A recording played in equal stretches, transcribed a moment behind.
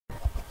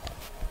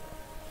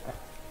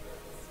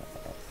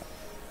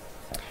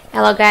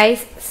Hello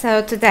guys,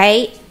 so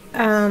today,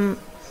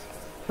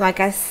 like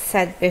I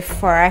said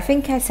before, I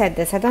think I said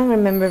this, I don't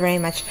remember very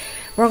much.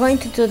 We're going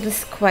to do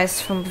this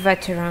quest from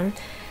Veteron.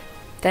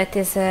 That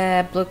is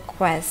a blue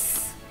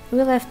quest.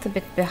 We left a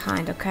bit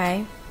behind,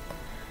 okay?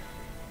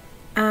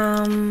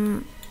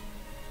 Okay.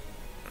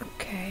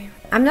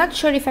 I'm not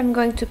sure if I'm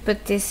going to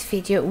put this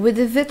video with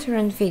the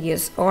Veteran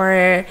videos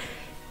or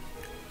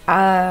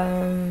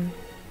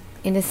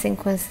in the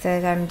sequence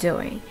that I'm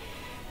doing.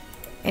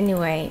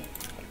 Anyway,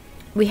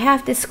 we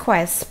have this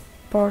quest,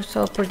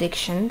 Portal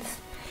Predictions,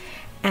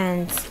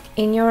 and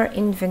in your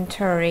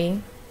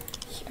inventory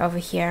over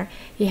here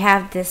you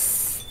have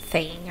this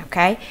thing,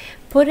 okay?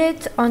 Put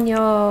it on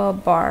your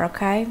bar,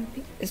 okay?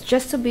 It's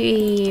just to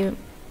be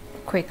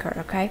quicker,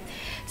 okay?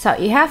 So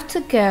you have to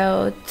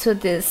go to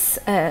this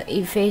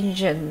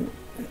evasion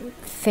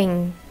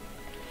thing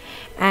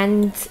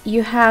and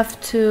you have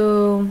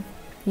to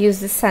use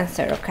the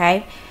sensor,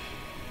 okay?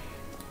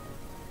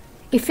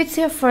 If it's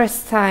your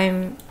first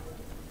time,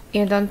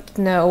 you don't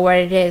know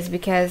where it is,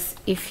 because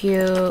if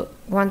you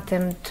want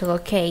them to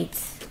locate,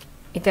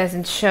 it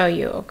doesn't show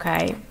you,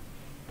 okay?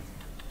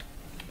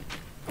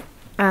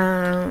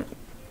 I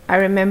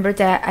remember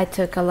that I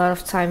took a lot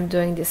of time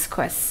doing this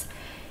quest.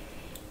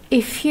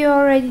 If you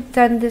already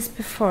done this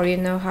before, you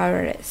know how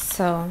it is.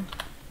 So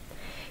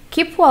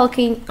keep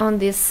walking on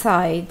these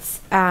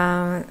sides,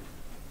 and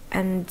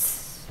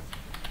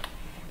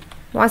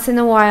once in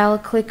a while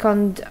click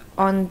on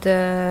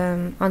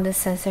the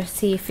sensor,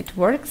 see if it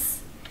works.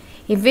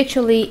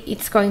 Eventually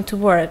it's going to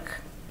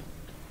work.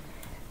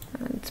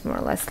 It's more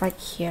or less like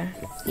here.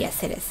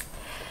 Yes, it is.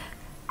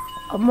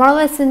 More or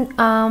less in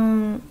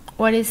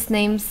what is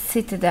named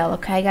Citadel,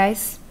 okay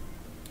guys?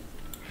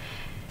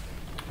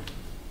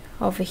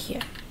 Over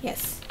here,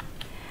 yes.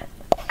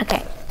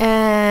 Okay,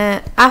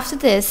 after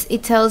this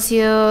it tells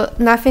you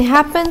nothing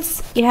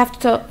happens, you have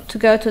to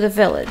go to the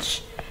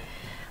village.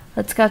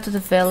 Let's go to the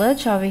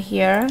village over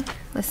here.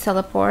 Let's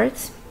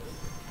teleport.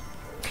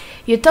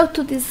 You talk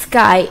to this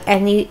guy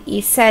and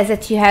he says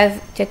that you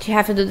have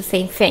to do the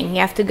same thing. You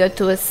have to go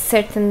to a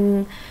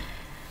certain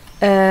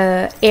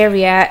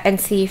area and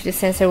see if the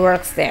sensor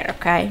works there,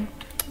 okay?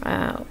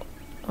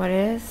 What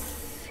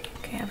is?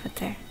 Okay, over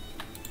there.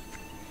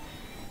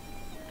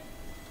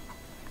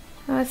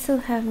 Oh, I still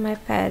have my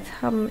pad.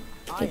 How many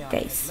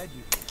days?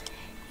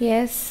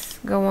 Yes,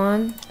 go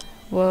on.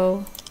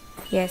 Whoa,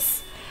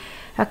 yes.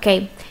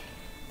 Okay,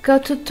 go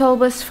to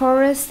Tolba's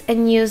forest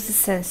and use the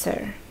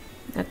sensor.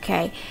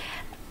 Okay,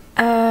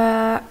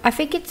 I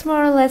think it's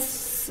more or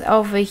less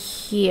over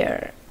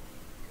here.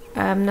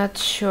 I'm not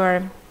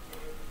sure.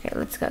 Okay,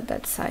 let's go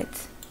that side.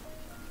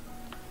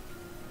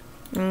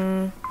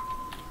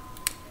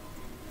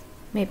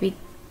 Maybe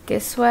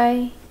this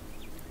way.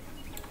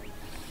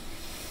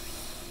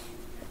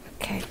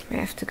 Okay, we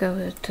have to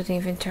go to the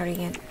inventory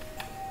again.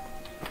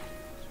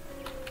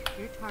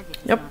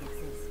 Nope.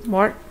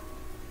 More.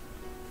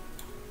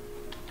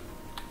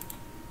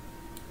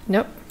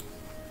 Nope.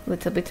 A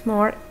little bit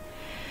more.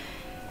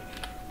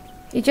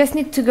 You just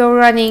need to go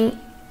running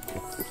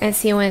and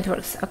see when it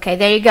works. Okay,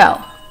 there you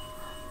go.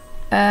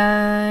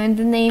 And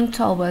the name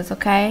told us,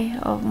 okay,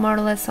 more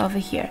or less over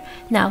here.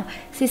 Now,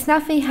 since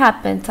nothing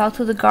happened, talk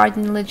to the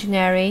Guardian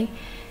Legionary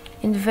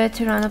in the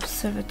Veteron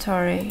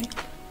Observatory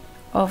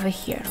over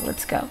here.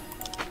 Let's go.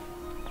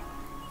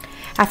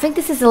 I think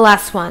this is the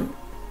last one.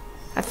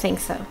 I think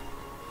so.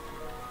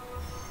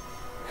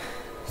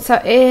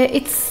 So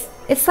it's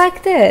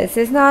like this.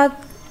 It's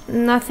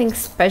nothing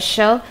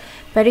special,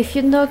 but if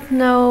you don't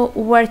know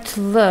where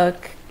to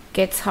look, it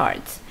gets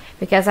hard.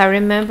 Because I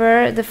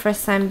remember the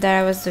first time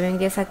that I was doing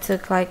this, I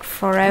took like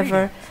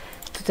forever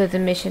to do the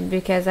mission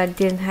because I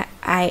didn't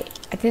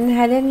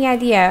have any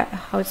idea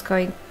how it's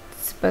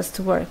supposed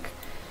to work.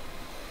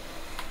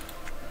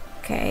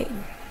 Okay.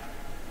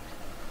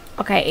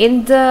 Okay,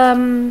 in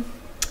the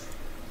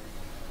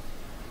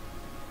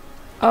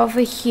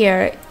over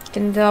here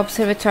in the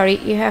observatory,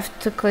 you have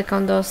to click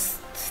on those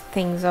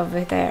things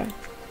over there.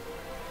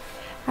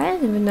 I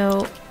don't even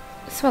know.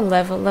 It's what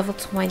level? Level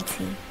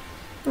 20.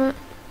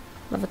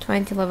 Level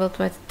 20, level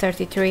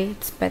 33,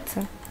 it's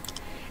better.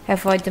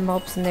 Avoid the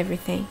mobs and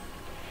everything.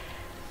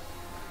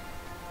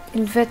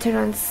 In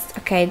Veterans,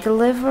 okay,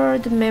 deliver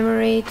the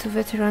memory to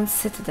Veteran's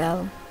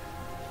Citadel.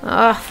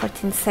 Ah,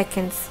 14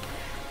 seconds.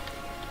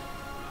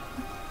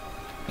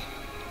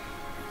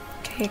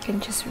 Okay, I can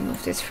just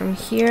remove this from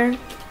here.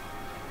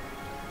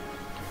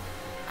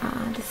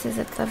 This is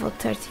at level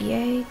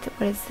 38.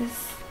 What is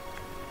this?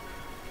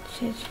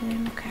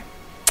 Okay.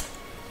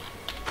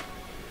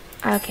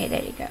 Okay,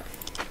 there you go.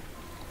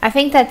 I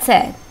think that's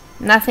it.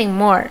 Nothing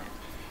more.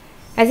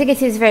 As you can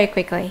see, it's very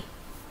quickly.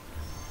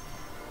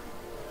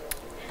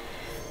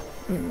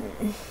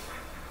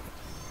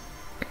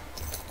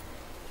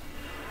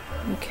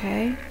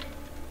 Okay.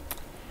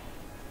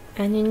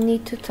 And you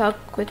need to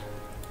talk with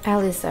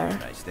Alizar.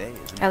 Nice day,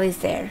 isn't it?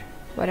 Alizar,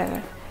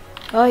 whatever.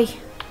 Oi.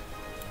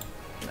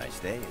 Nice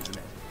day, isn't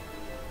it?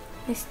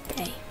 Nice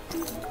day.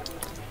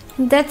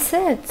 And that's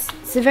it.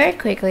 It's very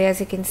quickly, as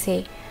you can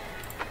see.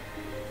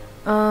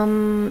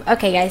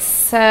 Okay guys,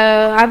 so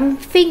I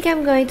think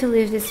I'm going to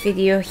leave this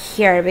video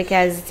here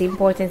because the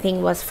important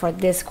thing was for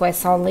this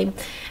quest only,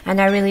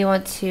 and I really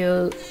want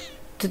to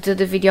do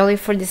the video only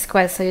for this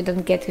quest so you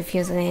don't get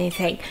confused on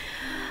anything.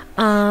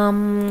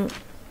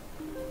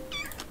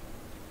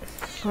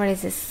 What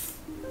is this?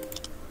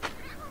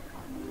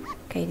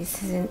 Okay,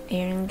 this is an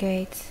iron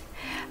gate.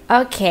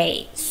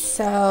 Okay,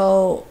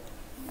 so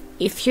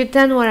if you've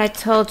done what I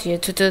told you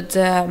to do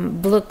the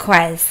blue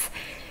quest,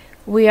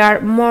 we are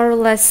more or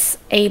less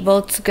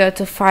able to go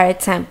to Fire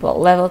Temple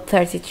level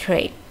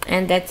 33,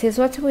 and that is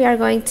what we are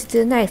going to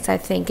do next. I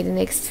think in the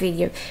next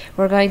video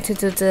we're going to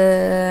do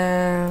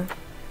the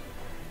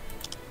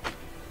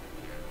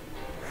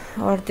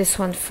this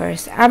one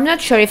first. I'm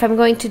not sure if I'm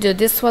going to do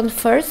this one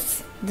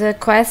first, the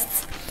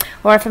quests,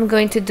 or if I'm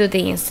going to do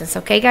the instance.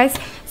 Okay guys,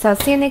 so I'll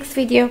see you next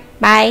video.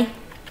 Bye.